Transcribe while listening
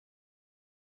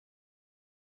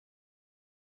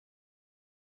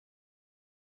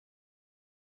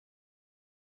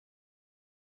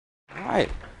All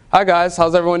right. Hi, guys.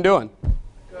 How's everyone doing?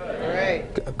 Great.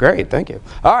 Great, thank you.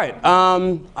 All right.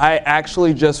 I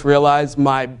actually just realized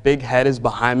my big head is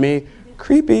behind me.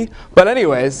 Creepy. But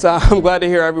anyways, I'm glad to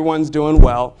hear everyone's doing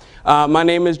well. My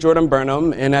name is Jordan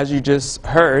Burnham, and as you just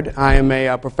heard, I am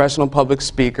a professional public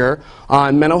speaker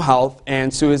on mental health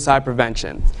and suicide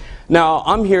prevention. Now,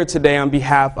 I'm here today on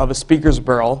behalf of a speaker's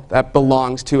bureau that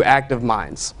belongs to Active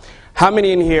Minds. How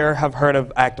many in here have heard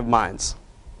of Active Minds?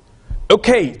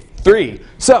 Okay, 3.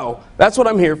 So that's what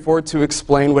I'm here for, to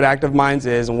explain what Active Minds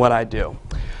is and what I do.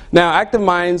 Now, Active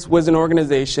Minds was an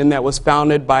organization that was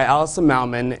founded by Allison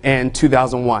Malman in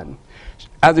 2001.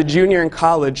 As a junior in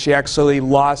college, she actually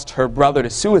lost her brother to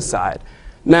suicide.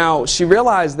 Now, she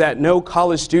realized that no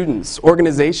college students,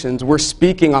 organizations were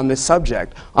speaking on this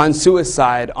subject, on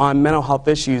suicide, on mental health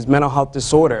issues, mental health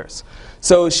disorders.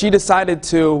 So she decided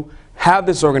to have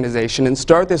this organization and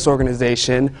start this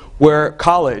organization where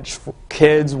college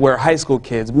kids, where high school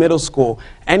kids, middle school,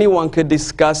 anyone could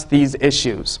discuss these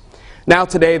issues. Now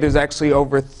today there's actually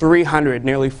over 300,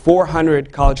 nearly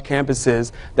 400 college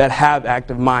campuses that have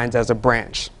Active Minds as a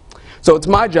branch. So it's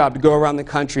my job to go around the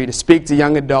country to speak to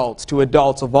young adults, to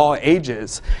adults of all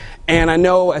ages. And I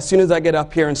know as soon as I get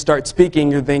up here and start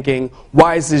speaking, you're thinking,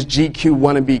 why is this GQ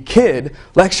wannabe kid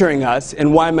lecturing us,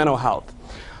 and why mental health?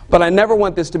 But I never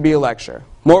want this to be a lecture,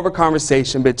 more of a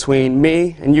conversation between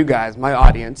me and you guys, my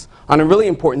audience, on a really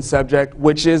important subject,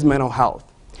 which is mental health.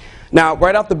 Now,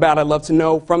 right off the bat, I'd love to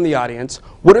know from the audience,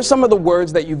 what are some of the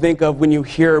words that you think of when you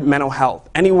hear mental health?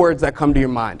 Any words that come to your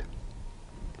mind?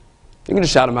 You can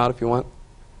just shout them out if you want.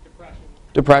 Depression.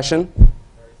 Depression.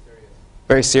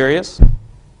 Very serious. Very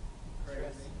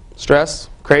serious. Crazy. Stress.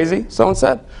 Crazy, someone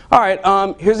said. All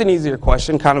right, here's an easier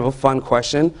question, kind of a fun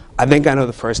question. I think I know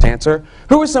the first answer.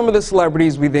 Who are some of the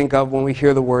celebrities we think of when we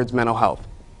hear the words mental health?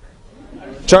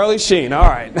 Charlie Sheen, all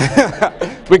right.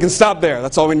 We can stop there,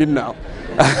 that's all we need to know.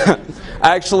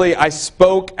 Actually, I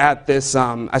spoke at this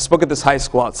high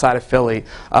school outside of Philly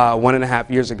 1.5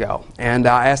 years ago, and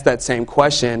I asked that same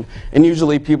question, and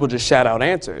usually people just shout out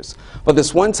answers. But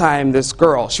this one time, this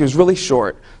girl, she was really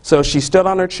short, so she stood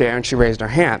on her chair and she raised her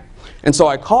hand. And so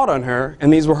I called on her,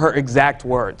 and these were her exact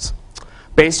words.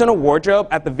 Based on a wardrobe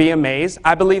at the VMAs,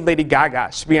 I believe Lady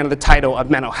Gaga should be under the title of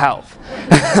mental health.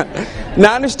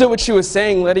 Now I understood what she was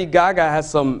saying. Lady Gaga has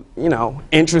some,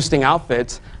 interesting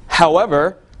outfits.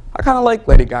 However, I kind of like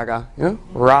Lady Gaga,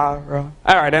 rah, rah.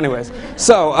 All right, anyways.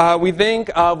 So we think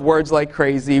of words like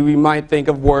crazy. We might think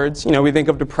of words, we think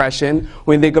of depression.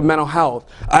 We think of mental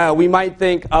health. We might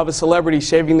think of a celebrity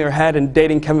shaving their head and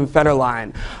dating Kevin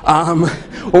Federline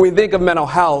when we think of mental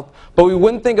health. But we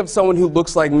wouldn't think of someone who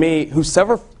looks like me, who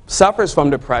suffers from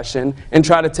depression and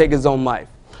try to take his own life.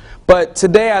 But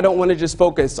today I don't want to just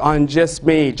focus on just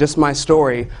me, just my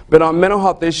story, but on mental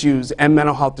health issues and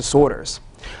mental health disorders.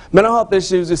 Mental health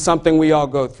issues is something we all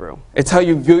go through. It's how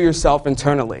you view yourself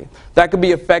internally. That could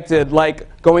be affected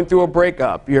like going through a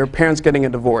breakup, your parents getting a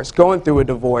divorce, going through a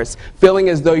divorce, feeling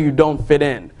as though you don't fit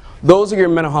in. Those are your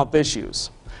mental health issues.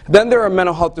 Then there are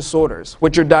mental health disorders,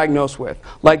 which you're diagnosed with,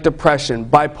 like depression,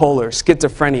 bipolar,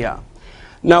 schizophrenia.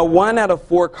 Now, 1 out of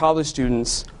 4 college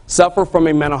students suffer from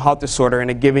a mental health disorder in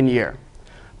a given year.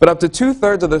 But up to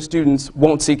 2/3 of those students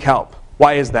won't seek help.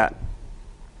 Why is that?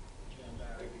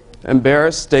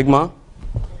 Embarrassed, stigma,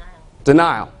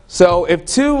 denial. So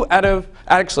if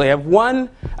 1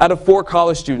 out of 4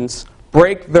 college students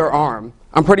break their arm,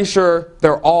 I'm pretty sure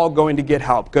they're all going to get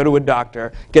help, go to a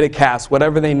doctor, get a cast,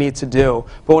 whatever they need to do.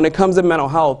 But when it comes to mental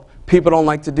health, people don't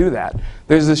like to do that.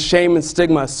 There's this shame and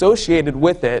stigma associated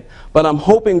with it, but I'm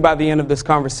hoping by the end of this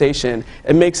conversation,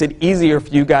 it makes it easier for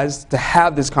you guys to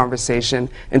have this conversation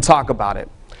and talk about it.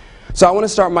 So I want to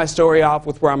start my story off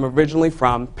with where I'm originally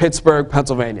from, Pittsburgh,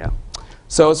 Pennsylvania.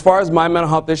 So as far as my mental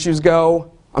health issues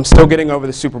go, I'm still getting over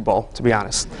the Super Bowl, to be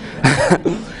honest.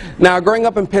 Now, growing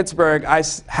up in Pittsburgh, I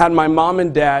had my mom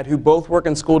and dad who both work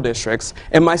in school districts,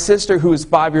 and my sister who is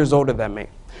 5 years older than me.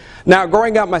 Now,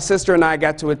 growing up, my sister and I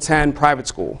got to attend private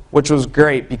school, which was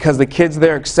great because the kids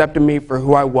there accepted me for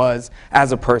who I was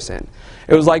as a person.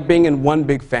 It was like being in one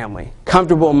big family,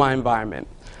 comfortable in my environment.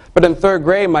 But in 3rd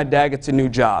grade, my dad gets a new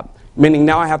job, meaning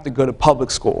now I have to go to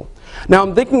public school. Now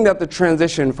I'm thinking that the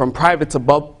transition from private to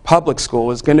public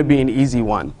school is going to be an easy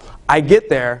one. I get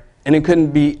there, and it couldn't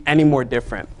be any more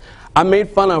different. I'm made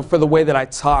fun of for the way that I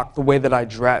talk, the way that I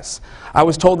dress. I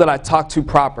was told that I talk too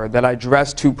proper, that I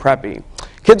dress too preppy.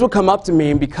 Kids would come up to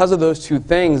me, and because of those 2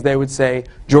 things, they would say,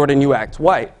 "Jordan, you act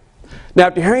white." Now,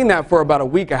 after hearing that for about a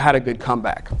week, I had a good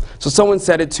comeback. So someone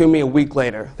said it to me a week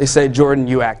later. They said, "Jordan,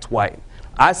 you act white."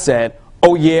 I said,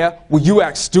 "Oh yeah? Well, you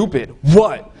act stupid.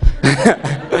 What?"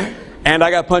 And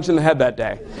I got punched in the head that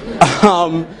day.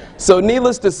 So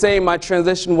needless to say, my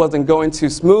transition wasn't going too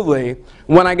smoothly.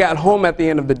 When I got home at the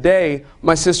end of the day,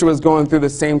 my sister was going through the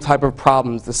same type of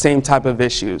problems, the same type of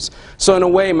issues. So in a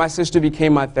way, my sister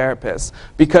became my therapist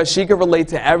because she could relate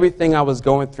to everything I was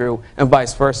going through and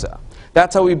vice versa.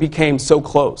 That's how we became so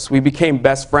close. We became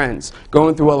best friends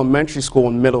going through elementary school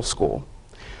and middle school.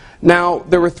 Now,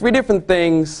 there were 3 different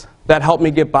things that helped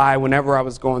me get by whenever I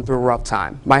was going through a rough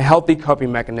time, my healthy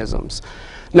coping mechanisms.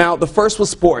 Now, the first was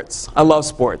sports. I love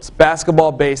sports,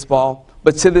 basketball, baseball,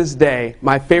 but to this day,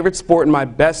 my favorite sport and my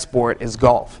best sport is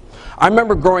golf. I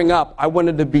remember growing up, I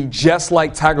wanted to be just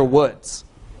like Tiger Woods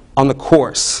on the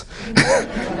course.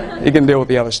 You can deal with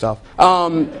the other stuff.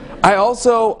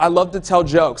 I love to tell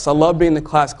jokes. I love being the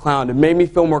class clown. It made me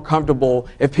feel more comfortable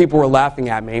if people were laughing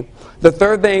at me. The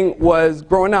third thing was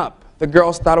growing up. The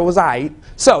girls thought it was aight.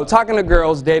 So talking to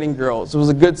girls, dating girls, it was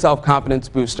a good self-confidence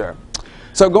booster.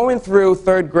 So going through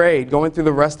 3rd grade, going through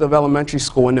the rest of elementary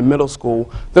school into middle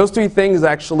school, those 3 things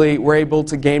actually were able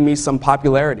to gain me some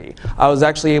popularity. I was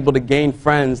actually able to gain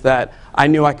friends that I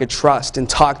knew I could trust and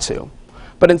talk to.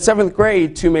 But in 7th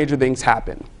grade, 2 major things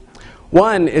happened.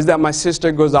 One is that my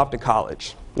sister goes off to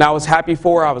college. Now, I was happy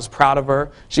for her. I was proud of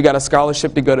her. She got a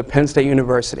scholarship to go to Penn State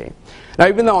University. Now,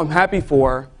 even though I'm happy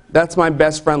for her, that's my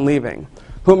best friend leaving.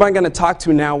 Who am I going to talk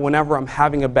to now whenever I'm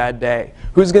having a bad day?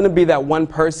 Who's going to be that one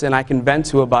person I can vent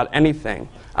to about anything?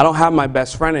 I don't have my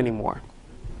best friend anymore.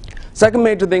 Second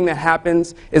major thing that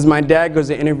happens is my dad goes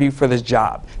to interview for this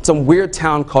job. It's some weird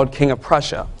town called King of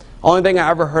Prussia. Only thing I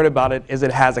ever heard about it is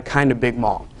it has a kind of big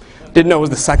mall. Didn't know it was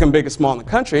the 2nd biggest mall in the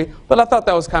country, but I thought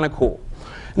that was kind of cool.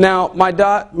 Now, my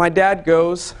dad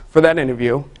goes for that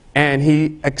interview, and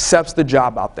he accepts the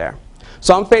job out there.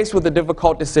 So I'm faced with a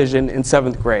difficult decision in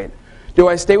 7th grade. Do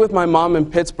I stay with my mom in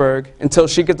Pittsburgh until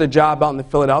she gets a job out in the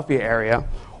Philadelphia area,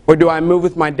 or do I move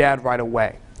with my dad right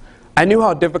away? I knew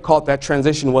how difficult that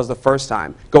transition was the first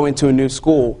time, going to a new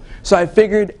school, so I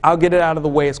figured I'll get it out of the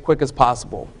way as quick as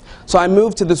possible. So I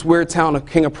moved to this weird town of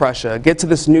King of Prussia, get to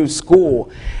this new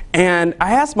school, and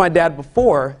I asked my dad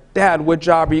before, Dad, what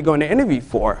job are you going to interview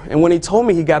for? And when he told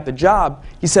me he got the job,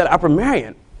 he said, Upper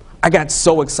Marion. I got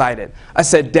so excited. I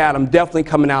said, Dad, I'm definitely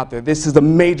coming out there. This is a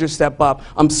major step up.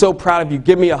 I'm so proud of you.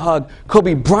 Give me a hug.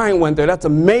 Kobe Bryant went there. That's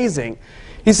amazing.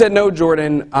 He said, no,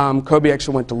 Jordan, Kobe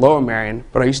actually went to Lower Marion,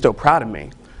 but are you still proud of me?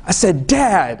 I said,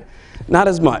 Dad, not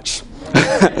as much,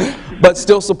 but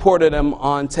still supported him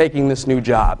on taking this new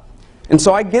job. And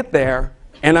so I get there,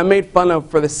 and I'm made fun of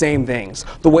for the same things,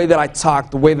 the way that I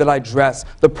talk, the way that I dress,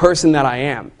 the person that I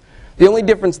am. The only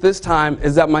difference this time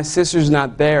is that my sister's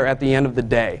not there at the end of the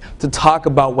day to talk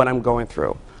about what I'm going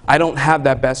through. I don't have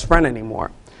that best friend anymore.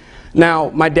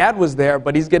 Now, my dad was there,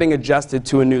 but he's getting adjusted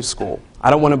to a new school. I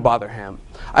don't want to bother him.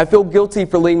 I feel guilty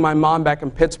for leaving my mom back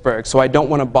in Pittsburgh, so I don't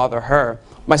want to bother her.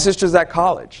 My sister's at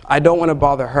college. I don't want to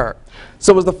bother her.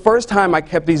 So it was the first time I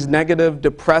kept these negative,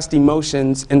 depressed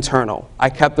emotions internal. I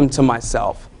kept them to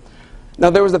myself. Now,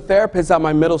 there was a therapist at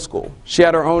my middle school. She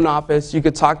had her own office. You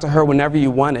could talk to her whenever you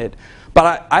wanted.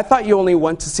 But I thought you only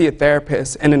went to see a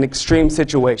therapist in an extreme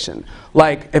situation,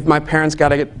 like if my parents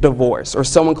got a divorce or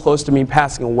someone close to me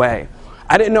passing away.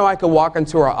 I didn't know I could walk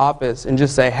into her office and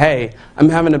just say, hey, I'm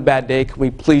having a bad day. Can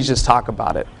we please just talk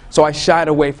about it? So I shied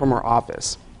away from her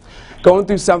office. Going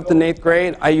through 7th and 8th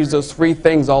grade, I used those 3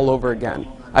 things all over again.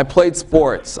 I played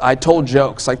sports. I told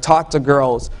jokes. I talked to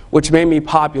girls, which made me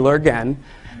popular again.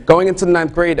 Going into the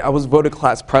 9th grade, I was voted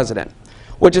class president,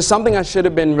 which is something I should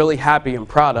have been really happy and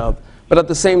proud of. But at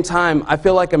the same time, I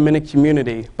feel like I'm in a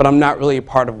community, but I'm not really a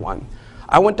part of one.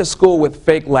 I went to school with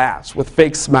fake laughs, with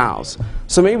fake smiles.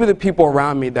 So maybe the people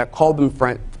around me that called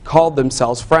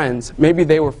themselves friends, maybe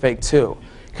they were fake too,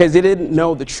 because they didn't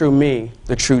know the true me,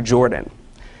 the true Jordan.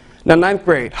 Now, 9th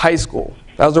grade, high school,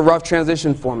 that was a rough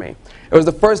transition for me. It was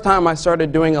the first time I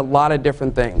started doing a lot of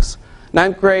different things.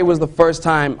 9th grade was the first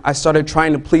time I started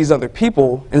trying to please other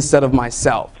people instead of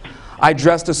myself. I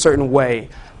dressed a certain way,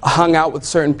 hung out with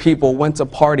certain people, went to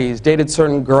parties, dated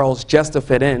certain girls just to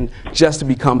fit in, just to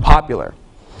become popular.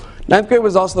 9th grade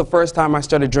was also the first time I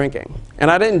started drinking.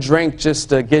 And I didn't drink just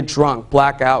to get drunk,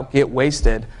 black out, get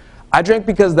wasted. I drank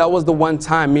because that was the one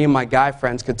time me and my guy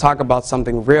friends could talk about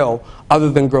something real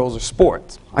other than girls or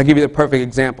sports. I'll give you the perfect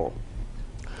example.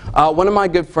 One of my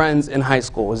good friends in high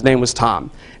school, his name was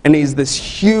Tom, and he's this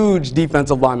huge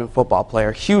defensive lineman football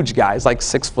player, huge guy, he's like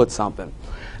 6 foot something.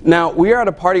 Now, we were at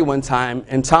a party one time,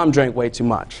 and Tom drank way too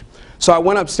much. So I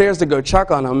went upstairs to go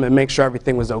check on him and make sure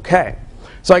everything was okay.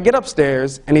 So I get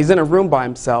upstairs, and he's in a room by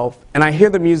himself, and I hear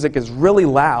the music is really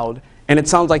loud, and it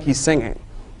sounds like he's singing.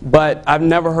 But I've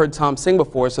never heard Tom sing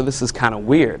before, so this is kind of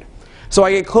weird. So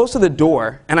I get close to the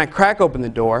door, and I crack open the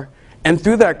door, And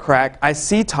through that crack, I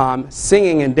see Tom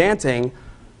singing and dancing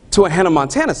to a Hannah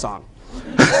Montana song.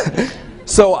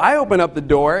 So I open up the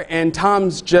door, and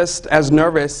Tom's just as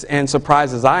nervous and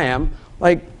surprised as I am.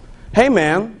 Like, hey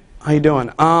man, how you doing?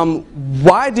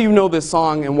 Why do you know this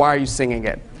song and why are you singing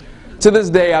it? To this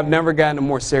day, I've never gotten a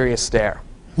more serious stare.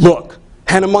 Look,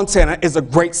 Hannah Montana is a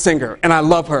great singer, and I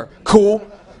love her. Cool?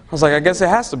 I was like, I guess it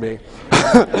has to be.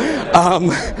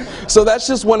 So that's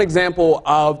just one example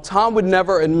of Tom would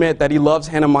never admit that he loves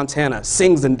Hannah Montana,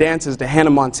 sings and dances to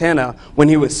Hannah Montana when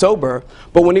he was sober,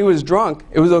 but when he was drunk,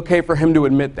 it was okay for him to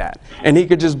admit that, and he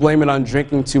could just blame it on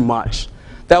drinking too much.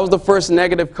 That was the first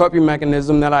negative coping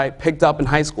mechanism that I picked up in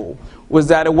high school, was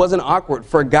that it wasn't awkward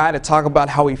for a guy to talk about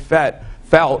how he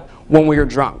felt when we were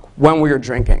drunk, when we were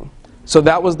drinking. So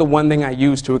that was the one thing I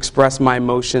used to express my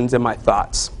emotions and my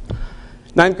thoughts.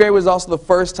 Ninth grade was also the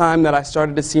first time that I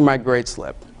started to see my grade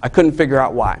slip. I couldn't figure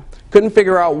out why. Couldn't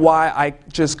figure out why I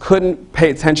just couldn't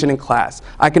pay attention in class.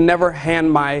 I could never hand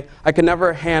my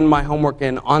homework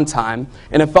in on time,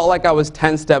 and it felt like I was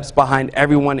 10 steps behind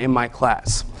everyone in my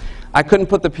class. I couldn't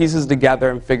put the pieces together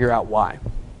and figure out why.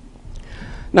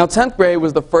 Now, 10th grade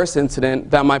was the first incident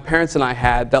that my parents and I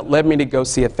had that led me to go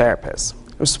see a therapist.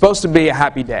 It was supposed to be a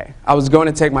happy day. I was going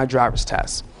to take my driver's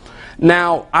test.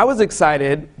 Now, I was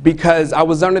excited because I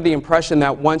was under the impression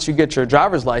that once you get your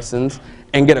driver's license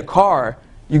and get a car,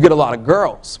 you get a lot of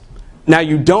girls. Now,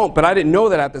 you don't, but I didn't know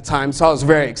that at the time, so I was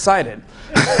very excited.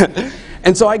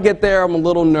 And so I get there, I'm a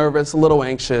little nervous, a little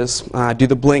anxious, do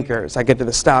the blinkers, I get to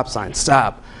the stop sign,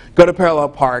 stop, go to parallel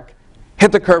park,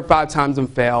 hit the curb 5 times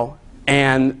and fail,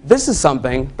 and this is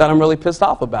something that I'm really pissed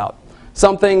off about.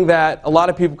 Something that a lot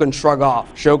of people can shrug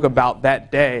off, joke about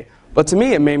that day, but to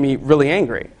me it made me really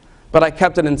angry. But I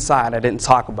kept it inside, I didn't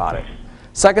talk about it.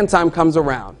 Second time comes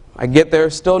around. I get there,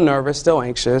 still nervous, still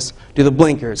anxious, do the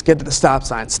blinkers, get to the stop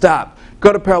sign, stop,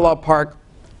 go to parallel park,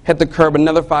 hit the curb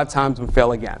another 5 times and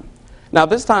fail again. Now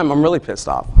this time I'm really pissed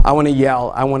off. I want to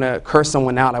yell, I want to curse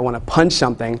someone out, I want to punch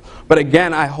something, but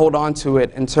again I hold on to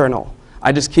it internal.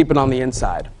 I just keep it on the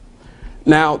inside.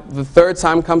 Now the third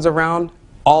time comes around,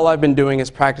 all I've been doing is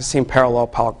practicing parallel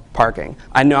parking.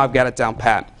 I know I've got it down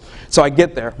pat. So I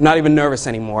get there, not even nervous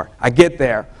anymore. I get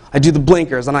there, I do the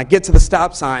blinkers, and I get to the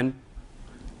stop sign,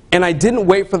 and I didn't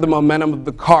wait for the momentum of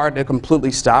the car to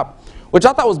completely stop, which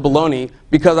I thought was baloney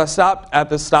because I stopped at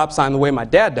the stop sign the way my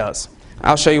dad does.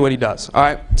 I'll show you what he does. All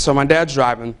right, so my dad's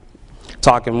driving,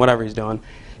 talking, whatever he's doing.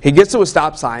 He gets to a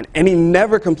stop sign, and he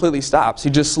never completely stops. He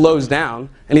just slows down,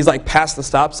 and he's like past the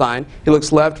stop sign. He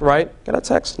looks left, right, get a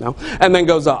text? No. And then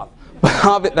goes off.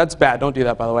 That's bad, don't do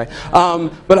that, by the way.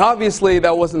 But obviously,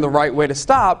 that wasn't the right way to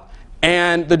stop,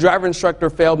 and the driver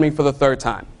instructor failed me for the 3rd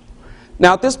time.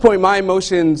 Now, at this point, my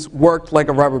emotions worked like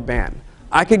a rubber band.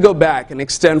 I could go back and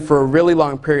extend for a really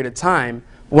long period of time,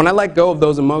 but when I let go of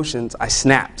those emotions, I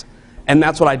snapped. And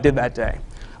that's what I did that day.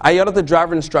 I yelled at the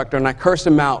driver instructor and I cursed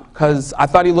him out because I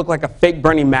thought he looked like a fake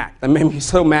Bernie Mac. That made me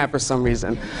so mad for some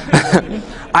reason.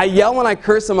 I yell and I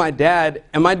curse at my dad,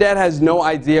 and my dad has no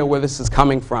idea where this is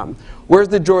coming from. Where's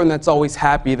the Jordan that's always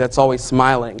happy, that's always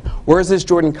smiling? Where's this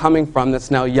Jordan coming from that's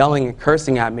now yelling and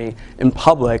cursing at me in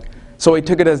public? So he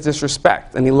took it as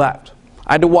disrespect and he left.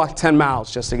 I had to walk 10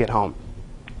 miles just to get home.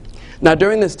 Now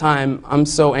during this time, I'm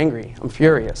so angry, I'm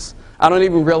furious. I don't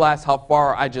even realize how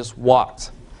far I just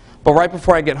walked. But right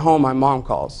before I get home, my mom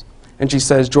calls. And she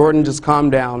says, Jordan, just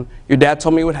calm down. Your dad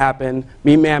told me what happened.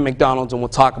 Meet me at McDonald's and we'll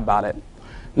talk about it.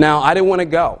 Now, I didn't want to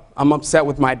go. I'm upset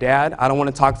with my dad. I don't want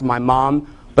to talk to my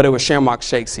mom, but it was Shamrock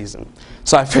Shake season.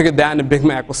 So I figured that and a Big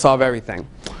Mac will solve everything.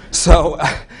 So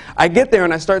I get there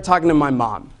and I start talking to my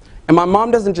mom. And my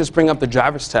mom doesn't just bring up the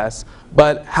driver's test,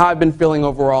 but how I've been feeling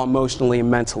overall emotionally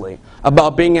and mentally,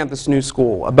 about being at this new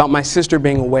school, about my sister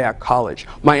being away at college,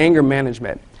 my anger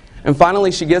management. And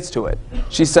finally, she gets to it.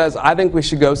 She says, I think we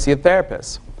should go see a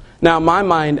therapist. Now, in my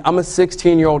mind, I'm a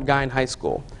 16-year-old guy in high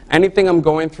school. Anything I'm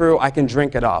going through, I can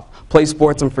drink it off, play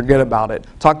sports and forget about it,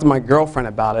 talk to my girlfriend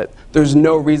about it. There's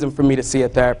no reason for me to see a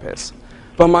therapist.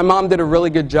 But my mom did a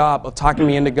really good job of talking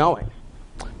me into going,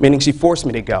 meaning she forced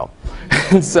me to go.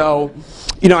 And so,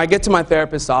 I get to my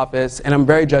therapist's office, and I'm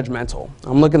very judgmental.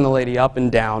 I'm looking the lady up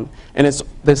and down, and it's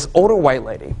this older white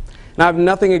lady. And I have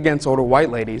nothing against older white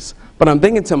ladies, but I'm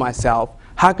thinking to myself,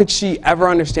 how could she ever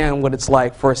understand what it's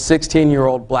like for a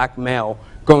 16-year-old black male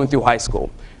going through high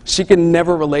school? She could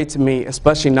never relate to me,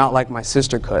 especially not like my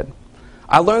sister could.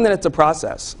 I learned that it's a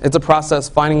process. It's a process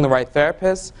finding the right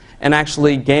therapist and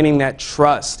actually gaining that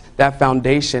trust, that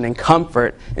foundation and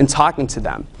comfort in talking to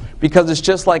them. Because it's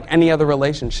just like any other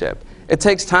relationship. It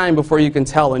takes time before you can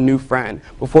tell a new friend,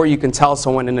 before you can tell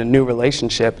someone in a new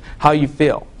relationship how you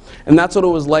feel. And that's what it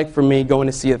was like for me going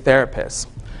to see a therapist.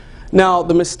 Now,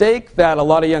 the mistake that a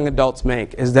lot of young adults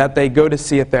make is that they go to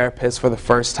see a therapist for the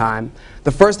first time.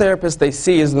 The first therapist they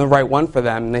see isn't the right one for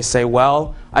them, and they say,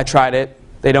 well, I tried it.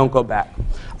 They don't go back.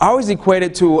 I always equate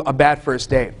it to a bad first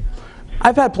date.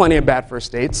 I've had plenty of bad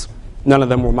first dates. None of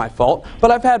them were my fault,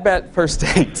 but I've had bad first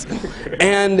dates.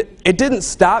 And it didn't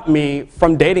stop me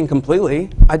from dating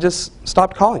completely. I just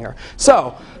stopped calling her.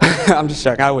 So, I'm just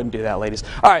joking. I wouldn't do that, ladies.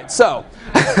 All right, so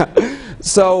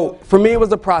for me, it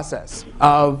was a process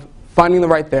of finding the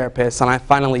right therapist, and I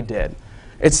finally did.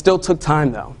 It still took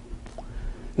time, though.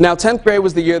 Now, 10th grade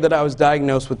was the year that I was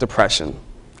diagnosed with depression.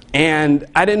 And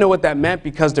I didn't know what that meant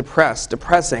because depression,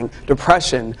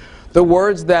 the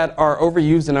words that are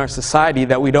overused in our society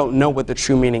that we don't know what the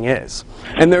true meaning is.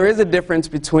 And there is a difference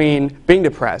between being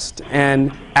depressed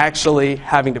and actually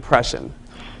having depression.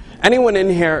 Anyone in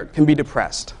here can be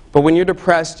depressed, but when you're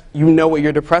depressed, you know what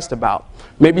you're depressed about.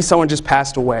 Maybe someone just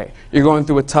passed away. You're going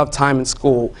through a tough time in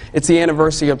school. It's the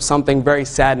anniversary of something very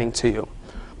saddening to you.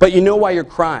 But you know why you're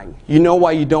crying. You know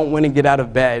why you don't want to get out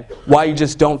of bed, why you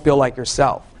just don't feel like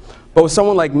yourself. But with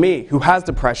someone like me who has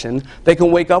depression, they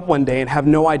can wake up one day and have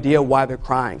no idea why they're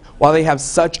crying. While they have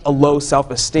such a low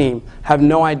self-esteem, have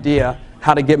no idea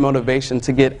how to get motivation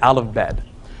to get out of bed.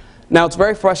 Now, it's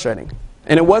very frustrating.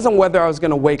 And it wasn't whether I was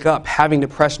going to wake up having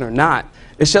depression or not.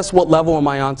 It's just what level am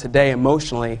I on today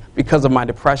emotionally because of my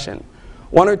depression.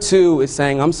 1 or 2 is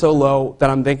saying I'm so low that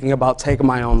I'm thinking about taking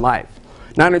my own life.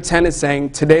 9 or 10 is saying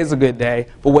today's a good day,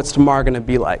 but what's tomorrow going to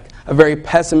be like? A very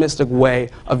pessimistic way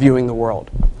of viewing the world.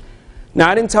 Now,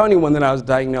 I didn't tell anyone that I was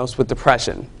diagnosed with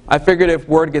depression. I figured if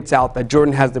word gets out that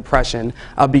Jordan has depression,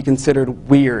 I'll be considered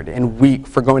weird and weak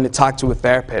for going to talk to a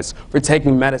therapist, for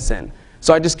taking medicine.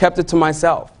 So I just kept it to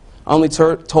myself. I only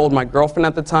told my girlfriend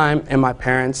at the time and my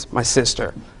parents, my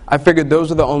sister. I figured those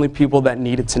were the only people that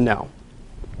needed to know.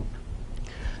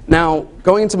 Now,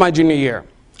 going into my junior year,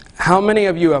 how many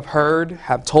of you have heard,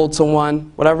 have told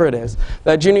someone, whatever it is,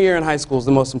 that junior year in high school is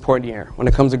the most important year when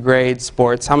it comes to grades,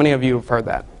 sports? How many of you have heard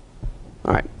that?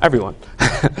 All right, everyone.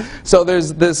 So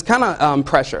there's this kind of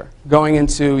pressure going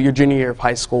into your junior year of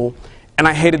high school, and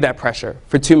I hated that pressure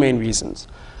for 2 main reasons.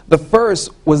 The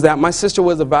first was that my sister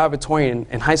was a valedictorian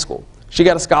in high school. She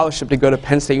got a scholarship to go to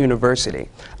Penn State University.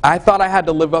 I thought I had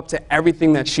to live up to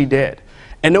everything that she did.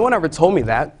 And no one ever told me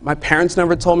that. My parents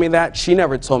never told me that. She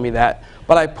never told me that.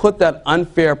 But I put that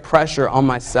unfair pressure on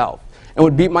myself and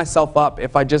would beat myself up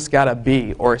if I just got a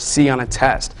B or a C on a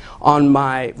test on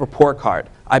my report card.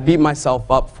 I beat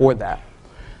myself up for that.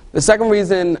 The second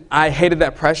reason I hated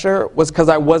that pressure was because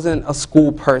I wasn't a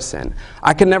school person.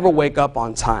 I could never wake up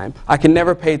on time. I could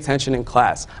never pay attention in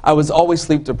class. I was always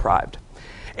sleep deprived.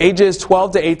 Ages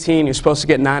 12 to 18, you're supposed to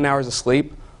get 9 hours of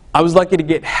sleep. I was lucky to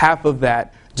get half of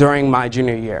that during my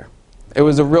junior year. It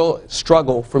was a real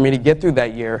struggle for me to get through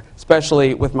that year,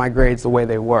 especially with my grades the way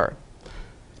they were.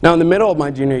 Now, in the middle of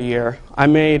my junior year, I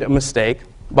made a mistake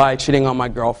by cheating on my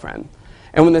girlfriend.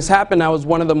 And when this happened, I was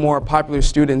one of the more popular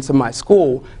students in my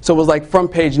school, so it was like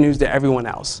front page news to everyone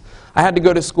else. I had to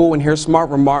go to school and hear smart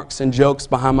remarks and jokes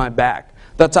behind my back.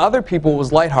 That to other people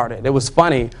was lighthearted, it was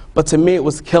funny, but to me it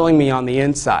was killing me on the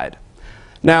inside.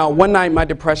 Now, one night my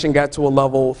depression got to a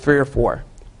level 3 or 4,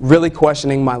 really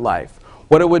questioning my life.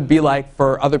 What it would be like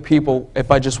for other people if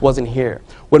I just wasn't here.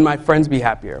 Would my friends be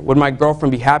happier? Would my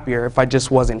girlfriend be happier if I just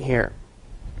wasn't here?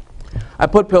 I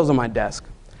put pills on my desk.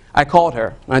 I called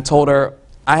her and I told her,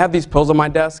 I have these pills on my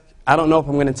desk. I don't know if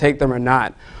I'm going to take them or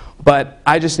not, but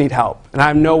I just need help. And I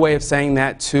have no way of saying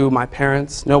that to my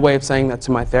parents, no way of saying that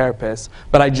to my therapist,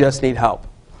 but I just need help.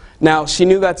 Now, she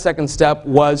knew that second step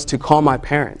was to call my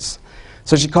parents.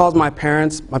 So she calls my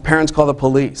parents call the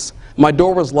police. My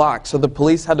door was locked, so the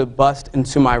police had to bust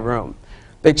into my room.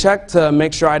 They checked to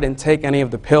make sure I didn't take any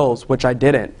of the pills, which I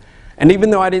didn't. And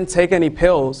even though I didn't take any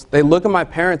pills, they look at my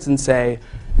parents and say,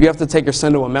 you have to take your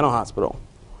son to a mental hospital.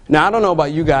 Now, I don't know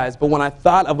about you guys, but when I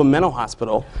thought of a mental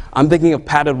hospital, I'm thinking of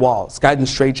padded walls, guys in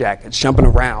straitjackets, jumping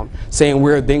around, saying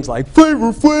weird things like,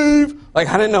 Flavor Flav! Like,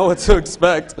 I didn't know what to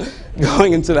expect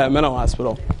going into that mental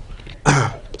hospital.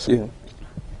 Excuse me.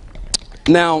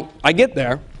 Now, I get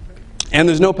there, and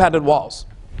there's no padded walls.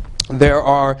 There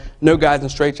are no guys in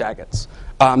straitjackets.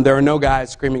 There are no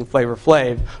guys screaming Flavor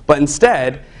Flav, but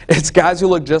instead, it's guys who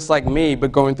look just like me,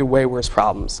 but going through way worse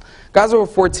problems. Guys who are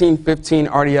 14, 15,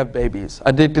 already have babies,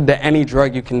 addicted to any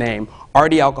drug you can name,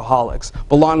 already alcoholics,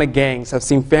 belong to gangs, have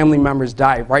seen family members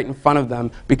die right in front of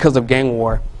them because of gang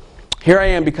war. Here I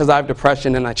am because I have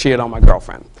depression and I cheated on my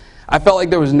girlfriend. I felt like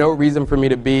there was no reason for me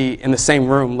to be in the same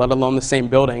room, let alone the same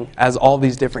building, as all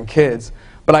these different kids,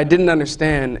 but I didn't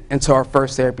understand until our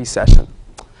first therapy session.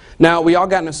 Now, we all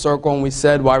got in a circle and we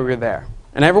said why we were there.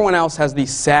 And everyone else has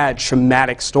these sad,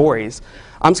 traumatic stories.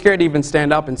 I'm scared to even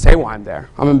stand up and say why I'm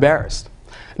there. I'm embarrassed.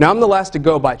 Now, I'm the last to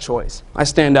go by choice. I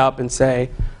stand up and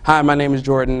say, hi, my name is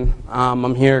Jordan.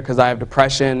 I'm here because I have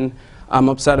depression. I'm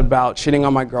upset about cheating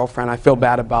on my girlfriend. I feel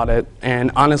bad about it. And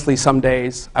honestly, some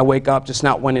days I wake up just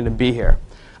not wanting to be here.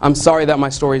 I'm sorry that my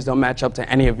stories don't match up to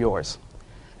any of yours.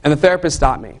 And the therapist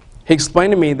stopped me. He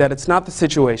explained to me that it's not the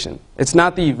situation, it's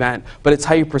not the event, but it's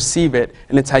how you perceive it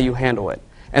and it's how you handle it.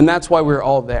 And that's why we were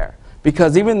all there.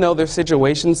 Because even though their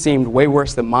situation seemed way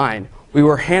worse than mine, we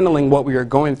were handling what we were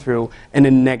going through in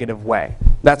a negative way.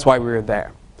 That's why we were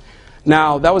there.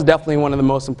 Now, that was definitely one of the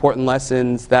most important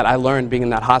lessons that I learned being in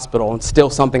that hospital, and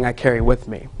still something I carry with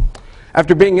me.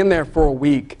 After being in there for a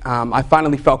week, I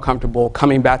finally felt comfortable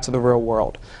coming back to the real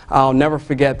world. I'll never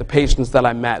forget the patients that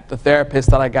I met, the therapists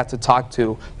that I got to talk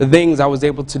to, the things I was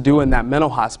able to do in that mental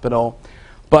hospital.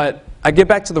 But I get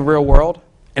back to the real world,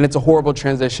 and it's a horrible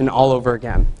transition all over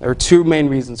again. There are two main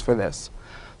reasons for this.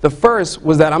 The first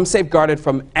was that I'm safeguarded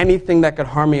from anything that could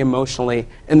harm me emotionally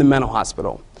in the mental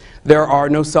hospital. There are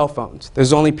no cell phones.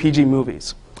 There's only PG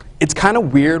movies. It's kind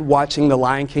of weird watching The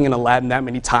Lion King and Aladdin that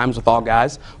many times with all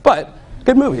guys, but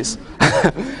good movies.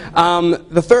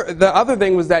 The other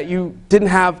thing was that you didn't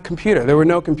have computer. There were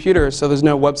no computers, so there's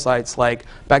no websites like,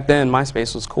 back then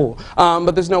MySpace was cool,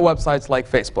 but there's no websites like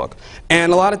Facebook.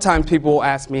 And a lot of times people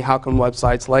ask me how can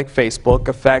websites like Facebook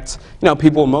affect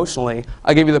people emotionally.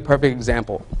 I'll give you the perfect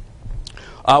example.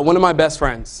 One of my best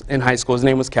friends in high school, his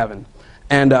name was Kevin.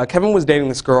 And Kevin was dating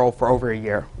this girl for over a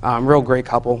year. Real great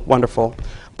couple, wonderful.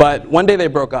 But one day they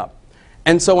broke up.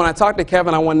 And so when I talked to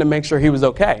Kevin, I wanted to make sure he was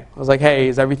okay. I was like, hey,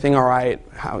 is everything all right?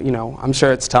 I'm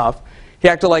sure it's tough. He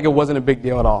acted like it wasn't a big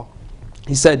deal at all.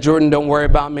 He said, Jordan, don't worry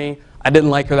about me. I didn't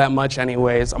like her that much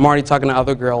anyways. I'm already talking to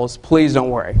other girls. Please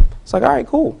don't worry. It's like, all right,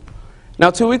 cool.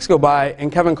 Now 2 weeks go by,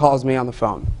 and Kevin calls me on the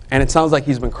phone. And it sounds like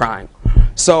he's been crying.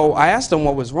 So I asked him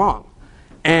what was wrong.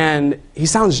 And he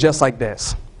sounds just like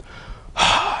this.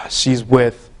 She's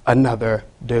with another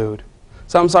dude.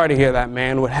 So I'm sorry to hear that,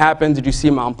 man. What happened? Did you see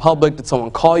him out in public? Did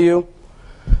someone call you?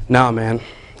 No, man.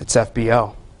 It's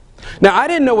FBO. Now, I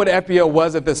didn't know what FBO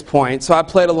was at this point, so I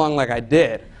played along like I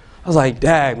did. I was like,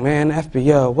 dag, man,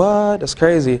 FBO, what? That's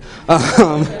crazy.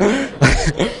 I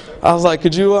was like,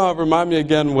 could you remind me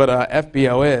again what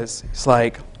FBO is? He's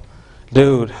like,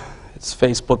 dude, it's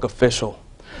Facebook official.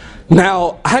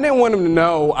 Now, I didn't want him to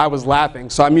know I was laughing,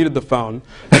 so I muted the phone.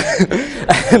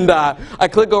 And I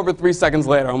click over 3 seconds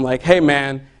later. I'm like, hey,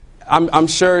 man, I'm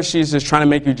sure she's just trying to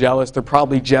make you jealous. They're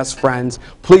probably just friends.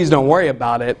 Please don't worry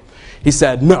about it. He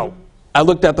said, no. I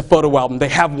looked at the photo album. They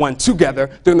have one together.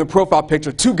 They're in the profile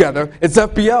picture together. It's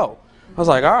FBO. I was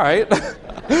like, all right.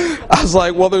 I was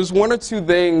like, well, there's one or two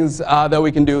things that we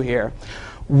can do here.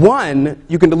 One,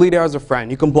 you can delete her as a friend.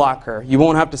 You can block her. You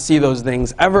won't have to see those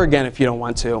things ever again if you don't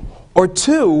want to. Or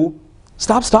two,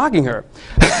 stop stalking her.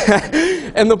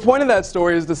 And the point of that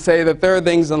story is to say that there are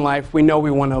things in life we know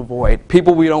we want to avoid,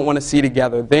 people we don't want to see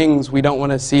together, things we don't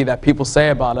want to see that people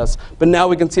say about us, but now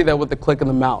we can see that with the click of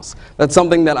the mouse. That's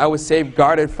something that I was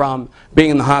safeguarded from being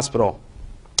in the hospital.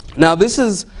 Now, this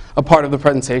is a part of the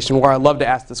presentation where I love to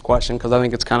ask this question because I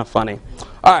think it's kind of funny.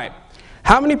 All right,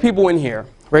 how many people in here,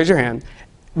 raise your hand,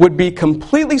 would be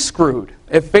completely screwed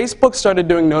if Facebook started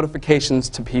doing notifications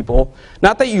to people,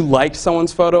 not that you liked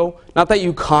someone's photo, not that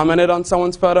you commented on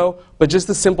someone's photo, but just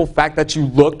the simple fact that you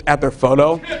looked at their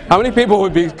photo? How many people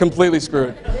would be completely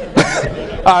screwed?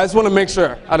 I just want to make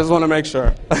sure. I just want to make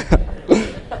sure.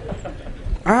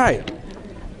 All right.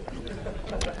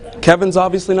 Kevin's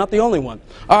obviously not the only one.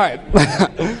 All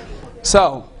right.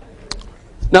 So,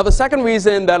 now the second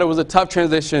reason that it was a tough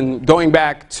transition going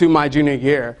back to my junior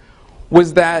year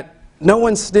was that no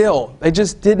one still, they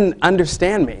just didn't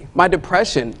understand me. My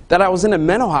depression, that I was in a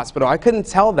mental hospital, I couldn't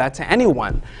tell that to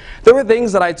anyone. There were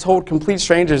things that I told complete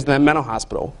strangers in that mental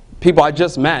hospital, people I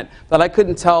just met, that I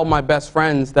couldn't tell my best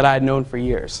friends that I had known for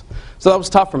years. So that was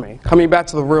tough for me, coming back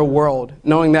to the real world,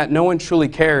 knowing that no one truly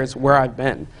cares where I've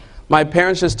been. My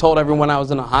parents just told everyone I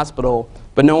was in a hospital,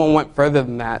 but no one went further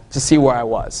than that to see where I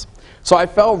was. So I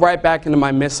fell right back into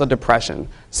my midst of depression,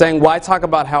 saying, why talk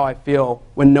about how I feel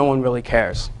when no one really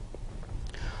cares?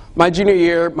 My junior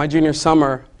year, my junior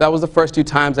summer, that was the first 2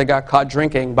 times I got caught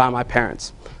drinking by my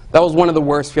parents. That was one of the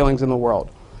worst feelings in the world,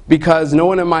 because no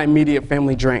one in my immediate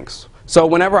family drinks. So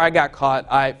whenever I got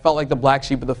caught, I felt like the black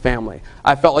sheep of the family.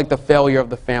 I felt like the failure of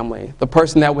the family, the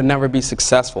person that would never be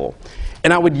successful.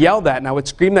 And I would yell that and I would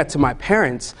scream that to my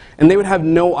parents, and they would have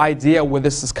no idea where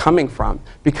this is coming from.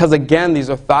 Because again, these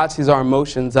are thoughts, these are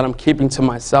emotions that I'm keeping to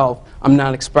myself. I'm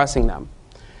not expressing them.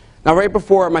 Now, right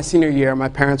before my senior year, my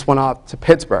parents went off to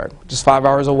Pittsburgh, just 5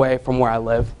 hours away from where I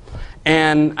live.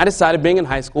 And I decided, being in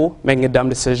high school, making a dumb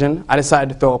decision, I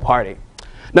decided to throw a party.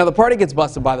 Now, the party gets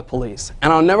busted by the police,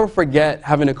 and I'll never forget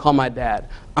having to call my dad.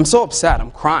 I'm so upset, I'm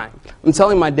crying. I'm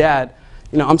telling my dad,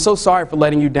 I'm so sorry for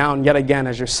letting you down yet again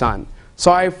as your son.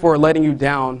 Sorry for letting you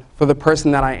down for the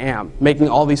person that I am, making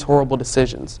all these horrible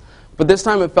decisions. But this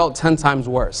time it felt 10 times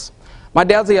worse. My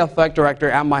dad's the athletic director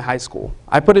at my high school.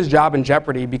 I put his job in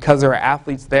jeopardy because there are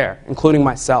athletes there, including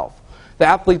myself. The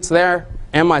athletes there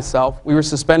and myself, we were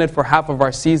suspended for half of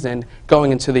our season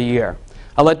going into the year.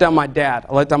 I let down my dad,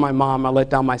 I let down my mom, I let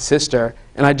down my sister,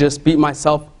 and I just beat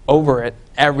myself over it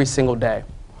every single day.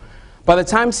 By the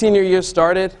time senior year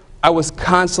started, I was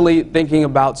constantly thinking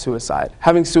about suicide,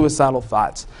 having suicidal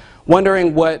thoughts,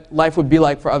 wondering what life would be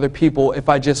like for other people if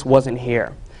I just wasn't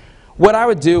here. What I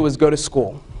would do was go to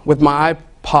school with my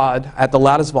iPod at the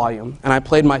loudest volume, and I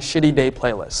played my Shitty Day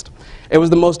playlist. It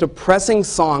was the most depressing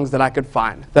songs that I could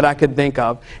find, that I could think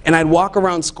of, and I'd walk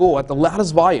around school at the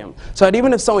loudest volume. So that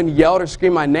even if someone yelled or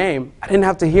screamed my name, I didn't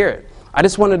have to hear it. I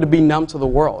just wanted to be numb to the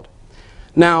world.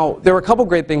 Now, there were a couple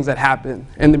great things that happened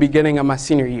in the beginning of my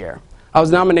senior year. I was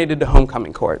nominated to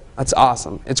homecoming court. That's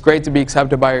awesome. It's great to be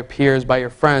accepted by your peers, by your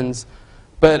friends,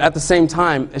 but at the same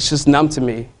time, it's just numb to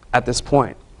me at this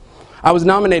point. I was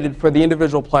nominated for the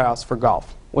individual playoffs for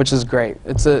golf, which is great.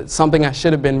 It's something I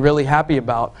should have been really happy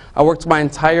about. I worked my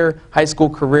entire high school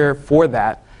career for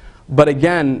that, but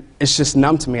again, it's just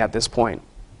numb to me at this point.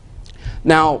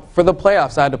 Now, for the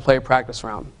playoffs, I had to play a practice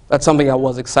round. That's something I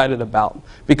was excited about,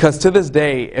 because to this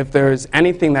day, if there's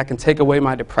anything that can take away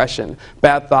my depression,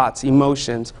 bad thoughts,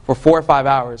 emotions for 4 or 5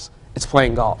 hours, it's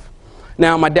playing golf.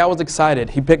 Now, my dad was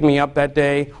excited. He picked me up that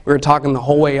day. We were talking the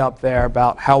whole way up there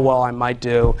about how well I might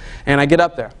do, and I get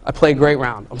up there. I play a great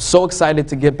round. I'm so excited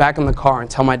to get back in the car and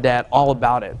tell my dad all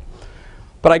about it.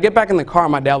 But I get back in the car,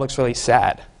 and my dad looks really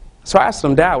sad. So I asked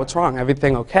him, "Dad, what's wrong?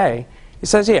 Everything okay?" He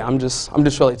says, "Yeah, I'm just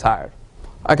really tired."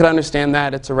 I could understand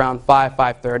that. It's around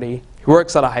 5:30. He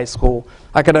works at a high school.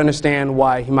 I could understand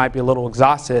why he might be a little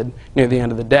exhausted near the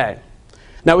end of the day.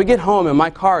 Now, we get home, and my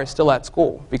car is still at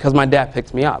school because my dad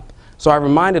picked me up. So I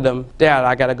reminded him, "Dad,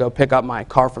 I got to go pick up my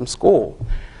car from school."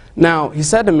 Now, he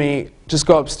said to me, "Just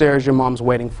go upstairs, your mom's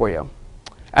waiting for you."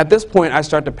 At this point, I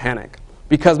start to panic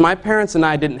because my parents and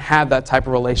I didn't have that type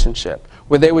of relationship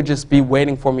where they would just be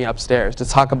waiting for me upstairs to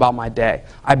talk about my day.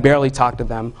 I barely talked to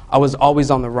them. I was always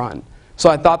on the run. So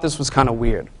I thought this was kind of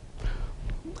weird.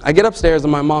 I get upstairs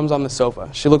and my mom's on the sofa.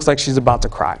 She looks like she's about to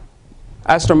cry.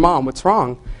 I asked her, "Mom, what's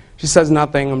wrong?" She says,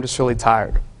 "Nothing, I'm just really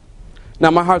tired."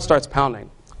 Now my heart starts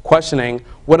pounding, questioning,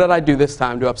 what did I do this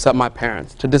time to upset my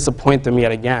parents, to disappoint them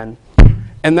yet again?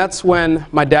 And that's when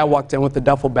my dad walked in with a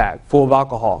duffel bag full of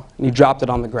alcohol, and he dropped it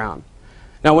on the ground.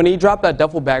 Now when he dropped that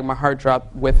duffel bag, my heart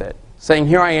dropped with it, saying,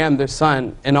 here I am, their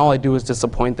son, and all I do is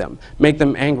disappoint them, make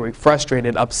them angry,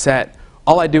 frustrated, upset.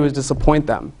 All I do is disappoint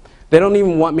them. They don't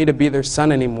even want me to be their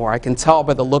son anymore. I can tell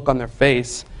by the look on their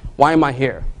face. Why am I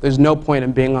here? There's no point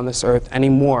in being on this earth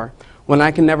anymore when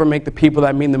I can never make the people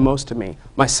that mean the most to me,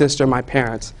 my sister, my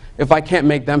parents. If I can't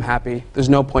make them happy, there's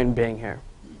no point in being here.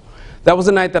 That was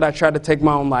the night that I tried to take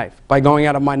my own life by going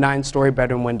out of my 9-story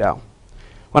bedroom window.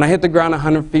 When I hit the ground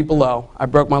 100 feet below, I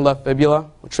broke my left fibula,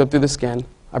 which ripped through the skin.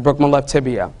 I broke my left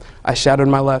tibia. I shattered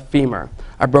my left femur.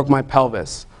 I broke my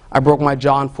pelvis. I broke my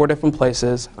jaw in 4 different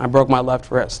places. I broke my left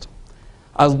wrist.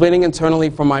 I was bleeding internally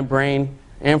from my brain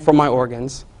and from my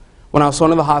organs. When I was thrown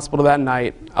to the hospital that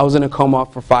night, I was in a coma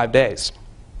for 5 days.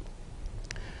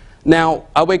 Now,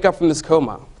 I wake up from this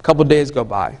coma. A couple days go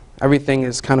by. Everything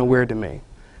is kind of weird to me.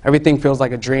 Everything feels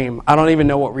like a dream. I don't even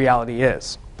know what reality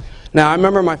is. Now, I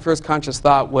remember my first conscious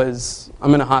thought was,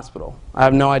 I'm in a hospital. I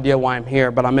have no idea why I'm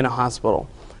here, but I'm in a hospital.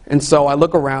 And so I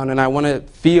look around and I want to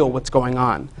feel what's going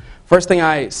on. First thing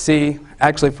I see,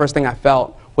 actually first thing I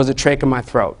felt, was a trach in my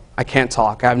throat. I can't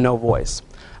talk. I have no voice.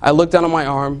 I look down on my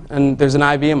arm, and there's an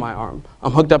IV in my arm.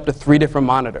 I'm hooked up to 3 different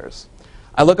monitors.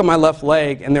 I look at my left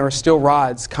leg, and there are still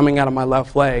rods coming out of my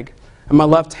left leg, and my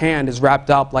left hand is wrapped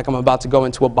up like I'm about to go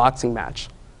into a boxing match.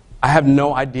 I have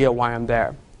no idea why I'm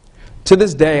there. To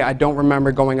this day, I don't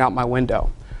remember going out my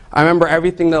window. I remember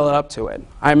everything that led up to it.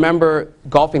 I remember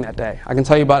golfing that day. I can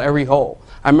tell you about every hole.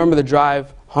 I remember the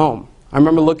drive home. I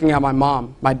remember looking at my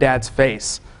mom, my dad's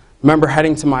face. I remember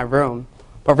heading to my room.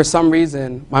 But for some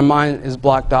reason, my mind is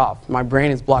blocked off. My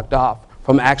brain is blocked off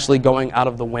from actually going out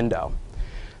of the window.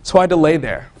 So I had to lay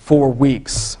there for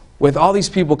weeks with all these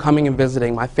people coming and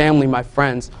visiting, my family, my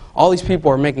friends. All these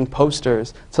people are making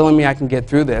posters telling me I can get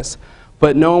through this.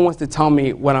 But no one wants to tell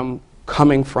me what I'm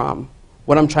coming from,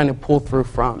 what I'm trying to pull through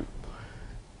from.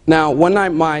 Now, one night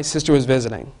my sister was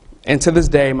visiting, And to this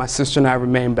day, my sister and I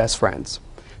remain best friends.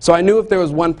 So I knew if there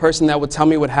was one person that would tell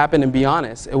me what happened and be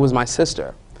honest, it was my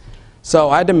sister.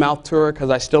 So I had to mouth to her because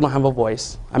I still don't have a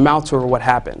voice. I mouthed to her what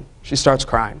happened. She starts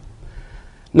crying.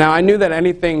 Now, I knew that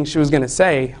anything she was going to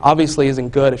say obviously isn't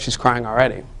good if she's crying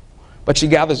already. But she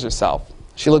gathers herself.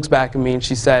 She looks back at me and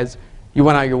she says, "You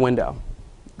went out your window."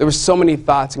 There were so many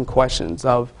thoughts and questions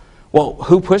of, well,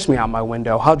 who pushed me out my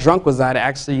window? How drunk was I to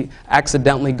actually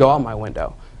accidentally go out my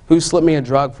window? Who slipped me a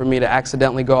drug for me to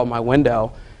accidentally go out my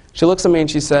window? She looks at me and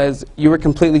she says, "You were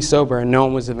completely sober and no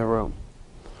one was in the room."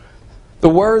 The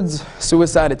words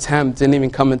suicide attempt didn't even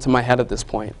come into my head at this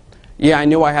point. Yeah, I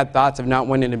knew I had thoughts of not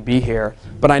wanting to be here,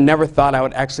 but I never thought I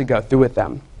would actually go through with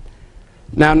them.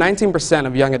 Now, 19%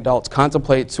 of young adults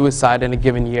contemplate suicide in a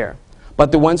given year,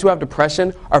 but the ones who have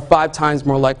depression are 5 times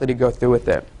more likely to go through with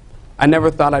it. I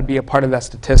never thought I'd be a part of that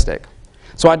statistic.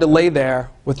 So I had to lay there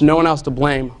with no one else to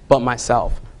blame but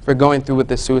myself for going through with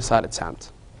this suicide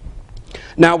attempt.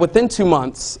 Now, within 2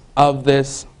 months of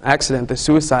this accident, the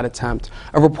suicide attempt,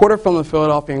 a reporter from the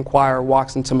Philadelphia Inquirer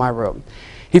walks into my room.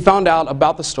 He found out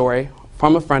about the story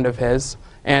from a friend of his,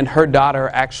 and her daughter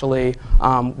actually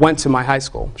went to my high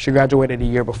school. She graduated a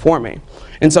year before me.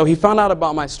 And so he found out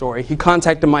about my story. He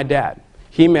contacted my dad.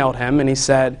 He emailed him and he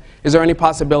said, "Is there any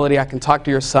possibility I can talk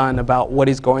to your son about what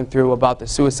he's going through about the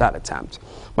suicide attempt?"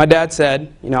 My dad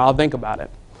said, "I'll think about it."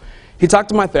 He talked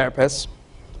to my therapist.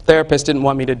 Therapist didn't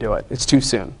want me to do it. It's too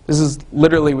soon. This is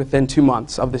literally within 2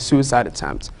 months of the suicide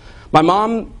attempt. My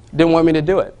mom didn't want me to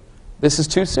do it. This is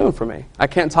too soon for me. I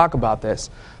can't talk about this.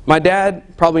 My dad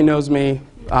probably knows me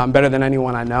better than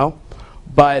anyone I know,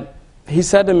 but he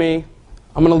said to me,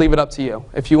 "I'm going to leave it up to you.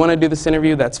 If you want to do this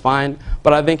interview, that's fine,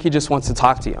 but I think he just wants to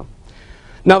talk to you."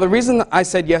 Now, the reason that I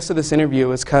said yes to this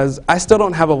interview is because I still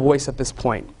don't have a voice at this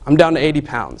point. I'm down to 80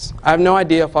 pounds. I have no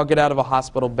idea if I'll get out of a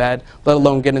hospital bed, let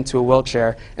alone get into a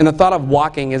wheelchair, and the thought of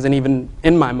walking isn't even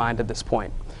in my mind at this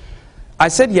point. I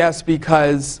said yes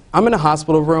because I'm in a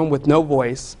hospital room with no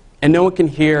voice, and no one can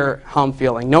hear how I'm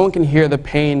feeling. No one can hear the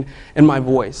pain in my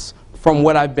voice from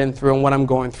what I've been through and what I'm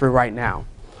going through right now.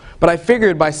 But I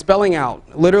figured by spelling out,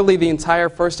 literally the entire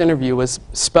first interview was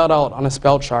spelled out on a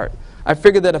spell chart. I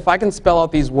figured that if I can spell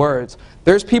out these words,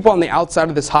 there's people on the outside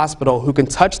of this hospital who can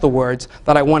touch the words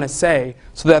that I want to say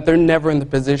so that they're never in the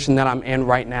position that I'm in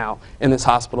right now in this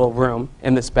hospital room,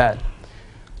 in this bed.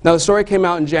 Now, the story came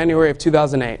out in January of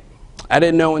 2008. I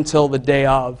didn't know until the day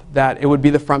of that it would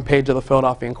be the front page of the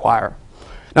Philadelphia Inquirer.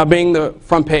 Now, being the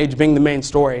front page, being the main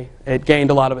story, it gained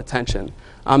a lot of attention.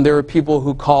 There were people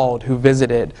who called, who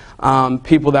visited,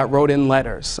 people that wrote in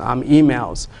letters,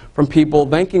 emails from people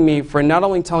thanking me for not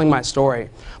only telling my story,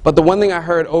 but the one thing I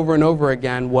heard over and over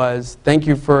again was, "Thank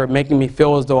you for making me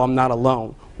feel as though I'm not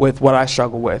alone with what I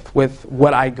struggle with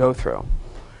what I go through."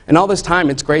 And all this time,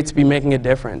 it's great to be making a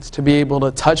difference, to be able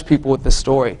to touch people with this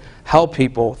story, help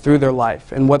people through their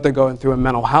life and what they're going through in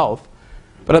mental health.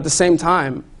 But at the same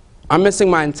time, I'm missing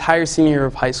my entire senior year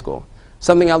of high school,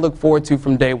 something I look forward to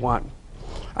from day one.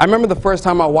 I remember the first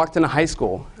time I walked into high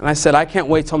school, and I said, I can't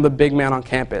wait till I'm the big man on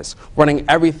campus, running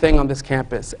everything on this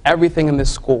campus, everything in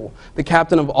this school, the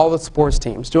captain of all the sports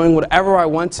teams, doing whatever I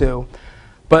want to,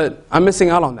 but I'm missing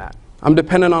out on that. I'm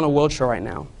dependent on a wheelchair right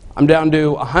now. I'm down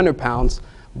to 100 pounds,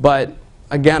 but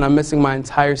again, I'm missing my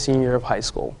entire senior year of high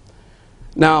school.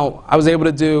 Now, I was able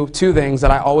to do 2 things that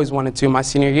I always wanted to my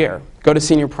senior year. Go to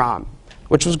senior prom,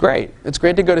 which was great. It's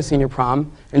great to go to senior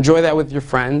prom, enjoy that with your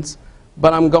friends,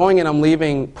 but I'm going and I'm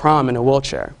leaving prom in a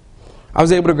wheelchair. I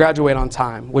was able to graduate on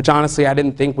time, which honestly I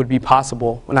didn't think would be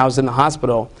possible when I was in the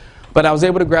hospital, but I was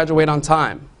able to graduate on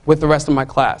time with the rest of my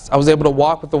class. I was able to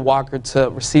walk with the walker to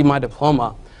receive my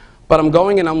diploma, but I'm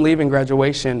going and I'm leaving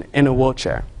graduation in a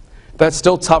wheelchair. That's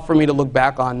still tough for me to look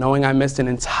back on, knowing I missed an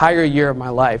entire year of my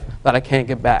life that I can't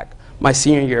get back, my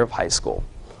senior year of high school.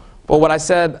 But what I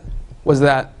said was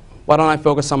that, why don't I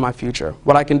focus on my future,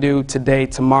 what I can do today,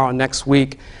 tomorrow, next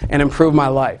week, and improve my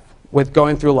life with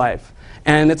going through life.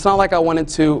 And it's not like I wanted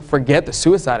to forget the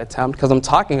suicide attempt, because I'm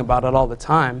talking about it all the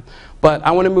time, but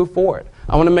I want to move forward.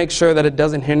 I want to make sure that it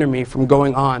doesn't hinder me from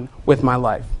going on with my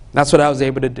life. That's what I was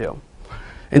able to do.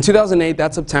 In 2008,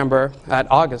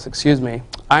 August,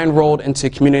 I enrolled into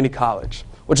community college,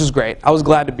 which was great. I was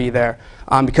glad to be there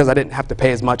because I didn't have to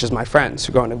pay as much as my friends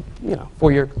who go into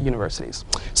 4-year universities.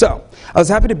 So I was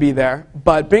happy to be there,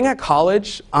 but being at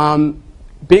college,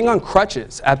 being on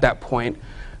crutches at that point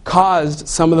caused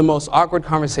some of the most awkward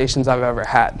conversations I've ever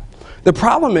had. The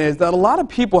problem is that a lot of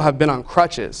people have been on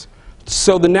crutches,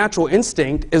 so the natural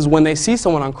instinct is when they see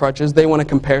someone on crutches, they want to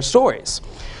compare stories.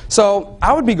 So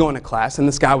I would be going to class, and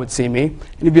this guy would see me,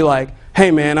 and he'd be like,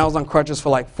 hey man, I was on crutches for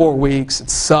like 4 weeks. It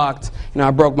sucked.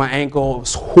 I broke my ankle. It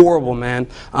was horrible, man.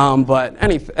 But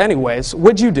anyways,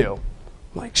 what'd you do?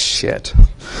 I'm like, shit.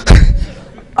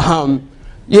 Actually,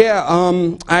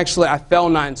 I fell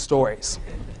 9 stories.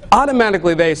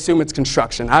 Automatically, they assume it's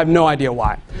construction. I have no idea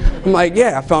why. I'm like,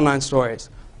 yeah, I fell 9 stories.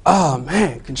 Oh,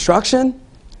 man, construction?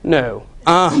 No.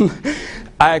 I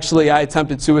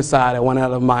attempted suicide. I went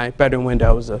out of my bedroom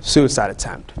window. It was a suicide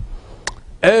attempt.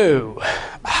 Oh,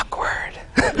 awkward.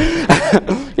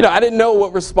 I didn't know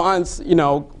what response,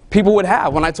 people would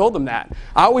have when I told them that.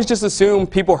 I always just assumed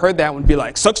people heard that and would be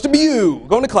like, sucks to be you,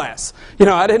 going to class.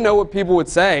 I didn't know what people would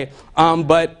say,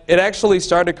 but it actually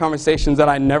started conversations that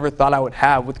I never thought I would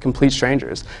have with complete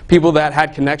strangers. People that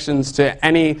had connections to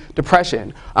any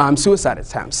depression, suicide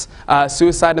attempts,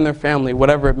 suicide in their family,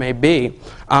 whatever it may be.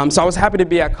 So I was happy to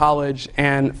be at college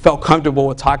and felt comfortable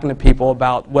with talking to people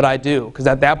about what I do, because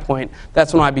at that point,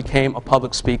 that's when I became a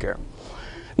public speaker.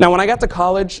 Now, when I got to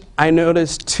college, I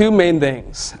noticed 2 main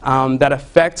things that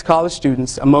affect college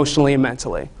students emotionally and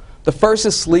mentally. The first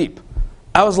is sleep.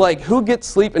 I was like, who gets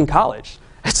sleep in college?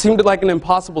 It seemed like an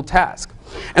impossible task.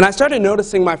 And I started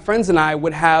noticing my friends and I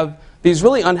would have these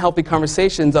really unhealthy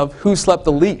conversations of who slept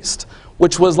the least,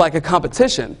 which was like a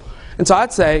competition. And so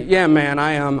I'd say, yeah, man,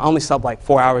 I only slept like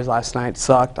 4 hours last night. It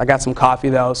sucked. I got some coffee,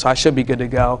 though, so I should be good to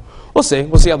go. We'll see.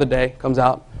 We'll see how the day comes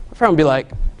out. My friend would be like,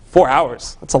 4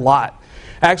 hours? That's a lot.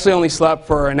 I actually only slept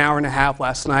for an hour and a half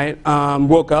last night.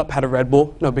 Woke up, had a Red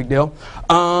Bull, no big deal.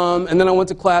 And then I went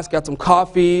to class, got some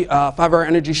coffee, 5-hour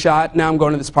energy shot. Now I'm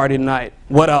going to this party tonight.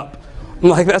 What up? I'm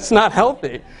like, that's not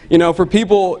healthy. For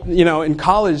people, in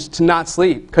college to not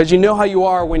sleep, because you know how you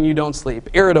are when you don't sleep.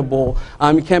 Irritable,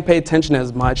 you can't pay attention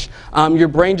as much. Your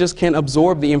brain just can't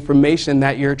absorb the information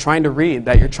that you're trying to read,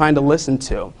 that you're trying to listen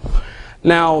to.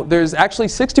 Now, there's actually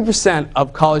 60%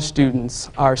 of college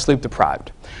students are sleep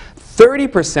deprived.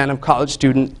 30% of college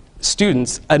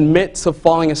students admit to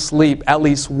falling asleep at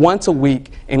least once a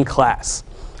week in class.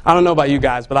 I don't know about you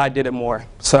guys, but I did it more.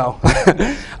 So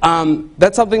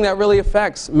that's something that really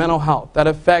affects mental health, that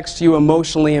affects you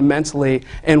emotionally and mentally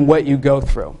and what you go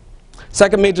through.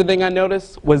 Second major thing I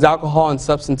noticed was alcohol and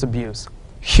substance abuse.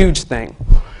 Huge thing.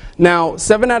 Now,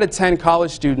 7 out of 10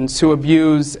 college students who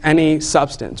abuse any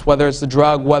substance, whether it's a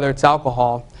drug, whether it's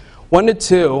alcohol, 1 to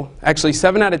 2, actually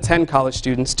 7 out of 10 college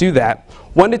students do that.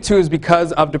 1 to 2 is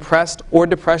because of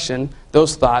depression,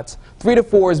 those thoughts. 3 to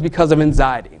 4 is because of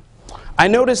anxiety. I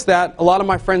noticed that a lot of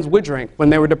my friends would drink when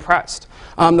they were depressed.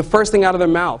 The first thing out of their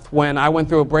mouth when I went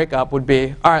through a breakup would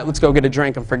be, all right, let's go get a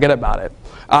drink and forget about it.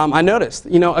 I noticed,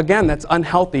 again, that's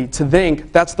unhealthy to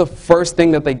think that's the first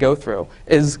thing that they go through,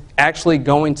 is actually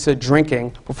going to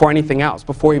drinking before anything else,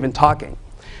 before even talking.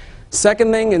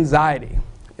 Second thing, anxiety.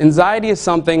 Anxiety is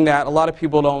something that a lot of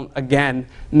people don't, again,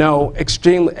 know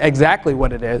exactly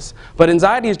what it is. But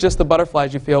anxiety is just the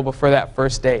butterflies you feel before that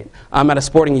first date, at a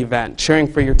sporting event,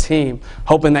 cheering for your team,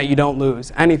 hoping that you don't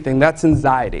lose, anything. That's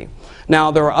anxiety. Now,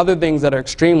 there are other things that are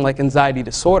extreme, like anxiety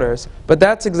disorders, but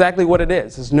that's exactly what it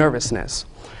is nervousness.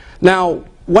 Now,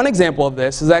 one example of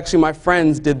this is actually my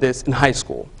friends did this in high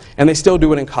school, and they still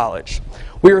do it in college.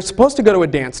 We were supposed to go to a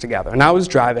dance together, and I was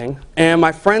driving, and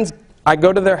my friends, I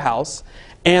go to their house,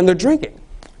 and they're drinking.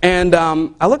 And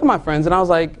I look at my friends and I was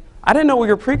like, I didn't know we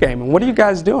were pre-gaming. What are you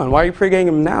guys doing? Why are you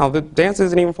pre-gaming now? The dance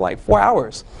isn't even for like 4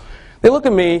 hours. They look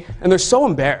at me and they're so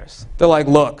embarrassed. They're like,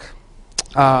 look,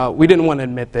 we didn't want to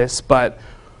admit this, but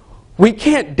we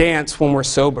can't dance when we're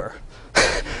sober.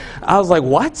 I was like,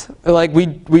 what? They're like,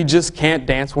 we just can't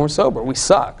dance when we're sober. We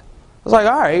suck. I was like,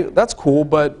 all right, that's cool,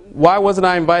 but why wasn't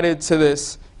I invited to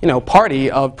this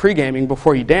party of pre-gaming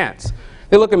before you dance?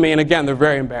 They look at me, and again, they're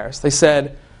very embarrassed. They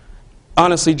said,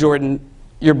 honestly, Jordan,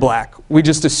 you're black. We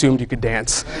just assumed you could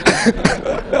dance.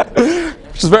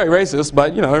 Which is very racist,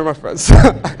 but, they're my friends.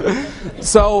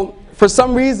 So, for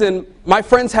some reason, my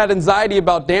friends had anxiety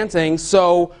about dancing,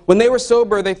 so when they were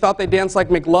sober, they thought they danced like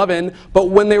McLovin, but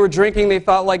when they were drinking, they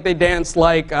thought like they danced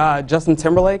like Justin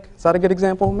Timberlake. Is that a good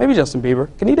example? Maybe Justin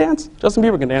Bieber. Can he dance? Justin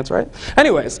Bieber can dance, right?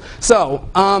 Anyways, so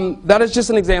that is just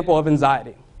an example of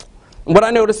anxiety. What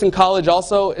I noticed in college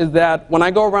also is that when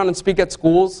I go around and speak at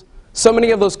schools, so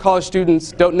many of those college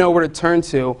students don't know where to turn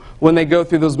to when they go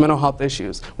through those mental health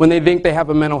issues, when they think they have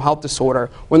a mental health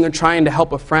disorder, when they're trying to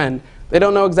help a friend. They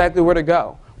don't know exactly where to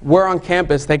go. Where on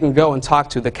campus they can go and talk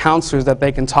to, the counselors that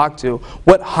they can talk to,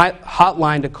 what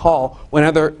hotline to call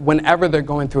whenever they're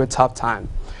going through a tough time.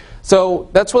 So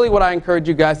that's really what I encourage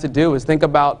you guys to do, is think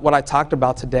about what I talked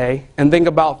about today and think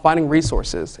about finding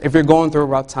resources if you're going through a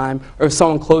rough time or if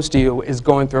someone close to you is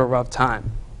going through a rough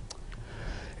time.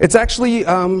 It's actually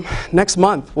next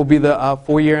month will be the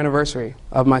 4-year anniversary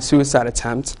of my suicide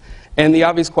attempt. And the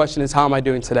obvious question is, how am I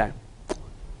doing today?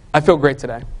 I feel great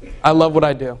today. I love what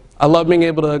I do. I love being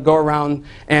able to go around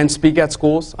and speak at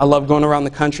schools. I love going around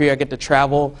the country. I get to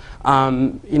travel.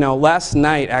 Last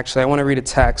night, actually, I want to read a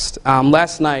text.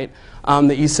 Last night,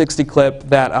 the E60 clip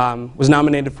that was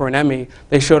nominated for an Emmy,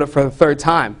 they showed it for the third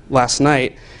time last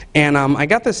night. And I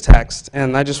got this text,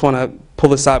 and I just want to pull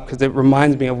this up because it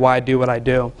reminds me of why I do what I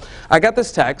do. I got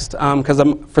this text because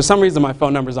for some reason my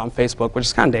phone number is on Facebook, which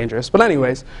is kind of dangerous. But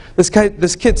anyways, this kid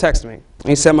texted me.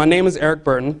 He said, "My name is Eric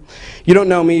Burton. You don't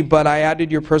know me, but I added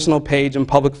your personal page and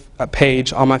public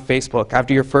page on my Facebook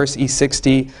after your first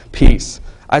E60 piece.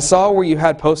 I saw where you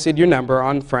had posted your number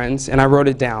on Friends, and I wrote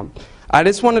it down. I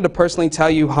just wanted to personally tell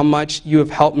you how much you have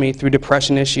helped me through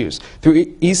depression issues, through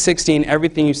E60 and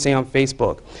everything you say on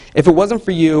Facebook. If it wasn't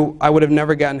for you, I would have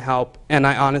never gotten help, and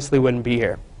I honestly wouldn't be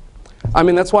here." I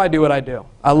mean, that's why I do what I do.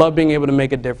 I love being able to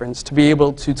make a difference, to be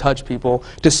able to touch people,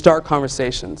 to start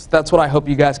conversations. That's what I hope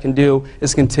you guys can do,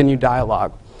 is continue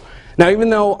dialogue. Now, even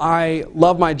though I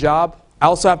love my job, I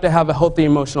also have to have a healthy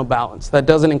emotional balance. That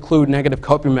doesn't include negative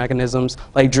coping mechanisms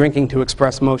like drinking to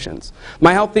express emotions.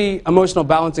 My healthy emotional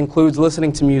balance includes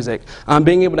listening to music,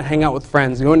 being able to hang out with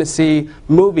friends, going to see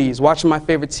movies, watching my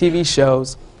favorite TV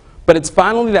shows. But it's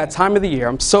finally that time of the year.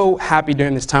 I'm so happy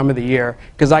during this time of the year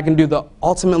because I can do the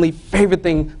ultimately favorite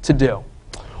thing to do.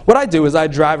 What I do is I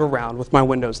drive around with my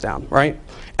windows down, right?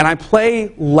 And I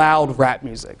play loud rap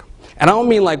music. And I don't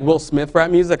mean like Will Smith rap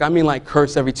music, I mean like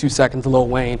curse every 2 seconds, Lil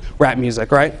Wayne rap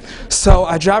music, right? So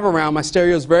I drive around, my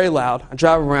stereo is very loud, I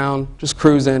drive around, just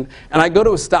cruising, and I go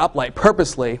to a stoplight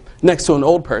purposely next to an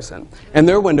old person, and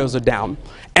their windows are down.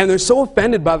 And they're so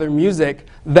offended by their music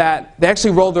that they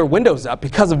actually roll their windows up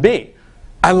because of me.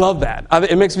 I love that.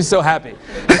 It makes me so happy.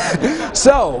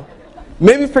 So,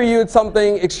 maybe for you it's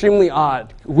something extremely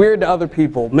odd, weird to other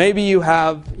people. Maybe you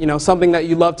have, something that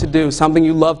you love to do, something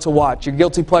you love to watch. Your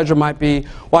guilty pleasure might be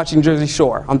watching Jersey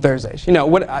Shore on Thursdays. I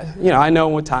know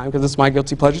what time because it's my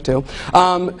guilty pleasure too.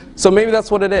 So maybe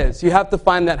that's what it is. You have to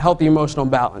find that healthy emotional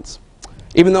balance.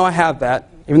 Even though I have that,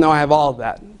 even though I have all of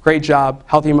that, great job,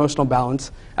 healthy emotional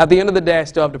balance, at the end of the day I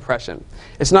still have depression.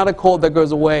 It's not a cold that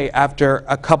goes away after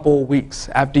a couple weeks,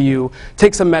 after you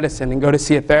take some medicine and go to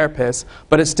see a therapist,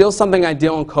 but it's still something I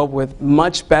deal and cope with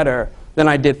much better than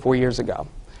I did 4 years ago.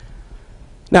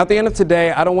 Now at the end of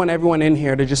today, I don't want everyone in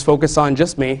here to just focus on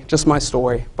just me, just my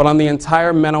story, but on the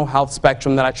entire mental health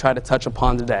spectrum that I try to touch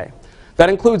upon today. That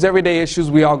includes everyday issues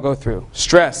we all go through: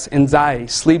 stress, anxiety,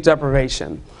 sleep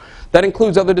deprivation. That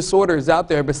includes other disorders out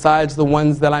there besides the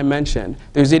ones that I mentioned.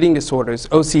 There's eating disorders,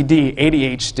 OCD,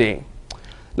 ADHD.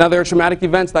 Now there are traumatic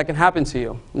events that can happen to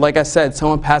you. Like I said,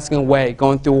 someone passing away,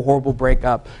 going through a horrible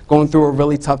breakup, going through a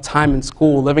really tough time in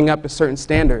school, living up to certain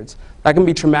standards. That can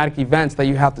be traumatic events that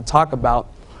you have to talk about.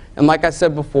 And like I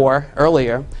said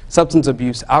earlier, substance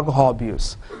abuse, alcohol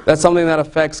abuse. That's something that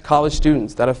affects college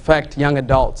students, that affect young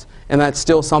adults. And that's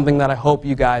still something that I hope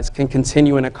you guys can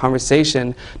continue in a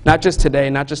conversation, not just today,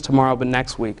 not just tomorrow, but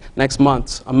next week, next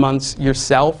month, amongst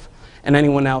yourself and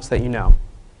anyone else that you know.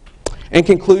 In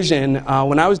conclusion,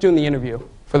 when I was doing the interview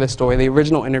for this story, the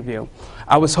original interview,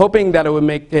 I was hoping that it would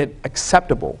make it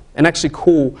acceptable and actually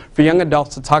cool for young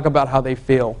adults to talk about how they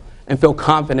feel and feel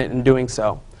confident in doing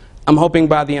so. I'm hoping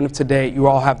by the end of today, you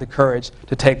all have the courage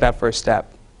to take that first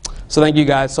step. So thank you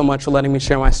guys so much for letting me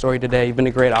share my story today. You've been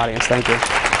a great audience. Thank you.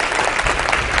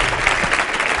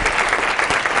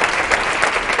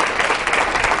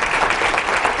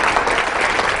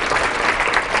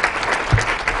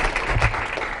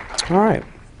 All right,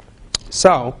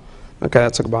 so, okay,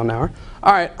 that took about an hour.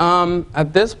 All right,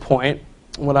 at this point,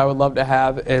 what I would love to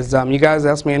have is you guys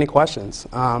ask me any questions.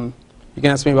 You can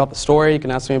ask me about the story, you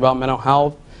can ask me about mental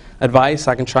health, advice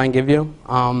I can try and give you.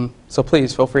 So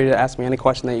please, feel free to ask me any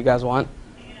question that you guys want.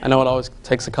 I know it always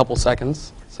takes a couple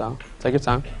seconds, so take your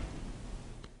time.